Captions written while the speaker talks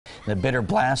The bitter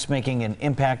blast making an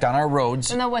impact on our roads.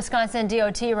 And the Wisconsin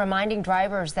DOT reminding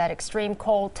drivers that extreme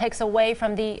cold takes away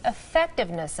from the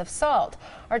effectiveness of salt.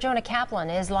 Our Jonah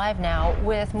Kaplan is live now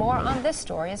with more on this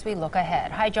story as we look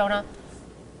ahead. Hi, Jonah.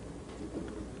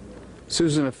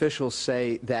 Susan, officials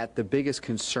say that the biggest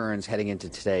concerns heading into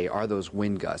today are those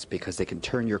wind gusts, because they can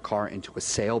turn your car into a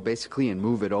sail basically and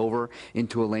move it over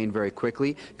into a lane very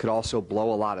quickly. Could also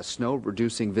blow a lot of snow,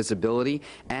 reducing visibility,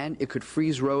 and it could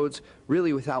freeze roads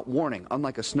really without warning.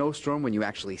 Unlike a snowstorm, when you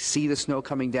actually see the snow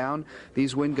coming down,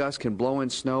 these wind gusts can blow in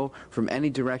snow from any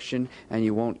direction and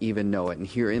you won't even know it. And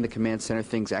here in the command center,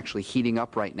 things actually heating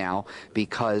up right now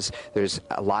because there's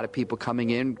a lot of people coming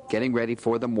in, getting ready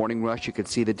for the morning rush. You can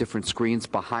see the different screens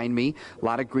behind me. A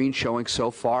lot of green showing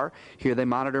so far. Here they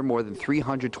monitor more than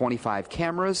 325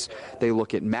 cameras. They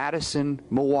look at Madison,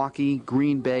 Milwaukee,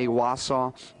 Green Bay,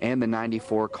 Wausau, and the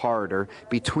 94 corridor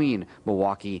between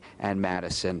Milwaukee and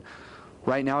Madison.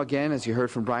 Right now, again, as you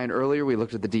heard from Brian earlier, we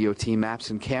looked at the DOT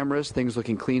maps and cameras. Things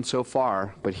looking clean so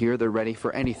far, but here they're ready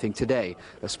for anything today,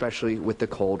 especially with the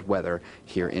cold weather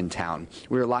here in town.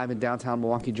 We're live in downtown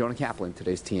Milwaukee. Jonah Kaplan,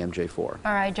 today's TMJ4.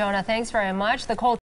 All right, Jonah, thanks very much. The cold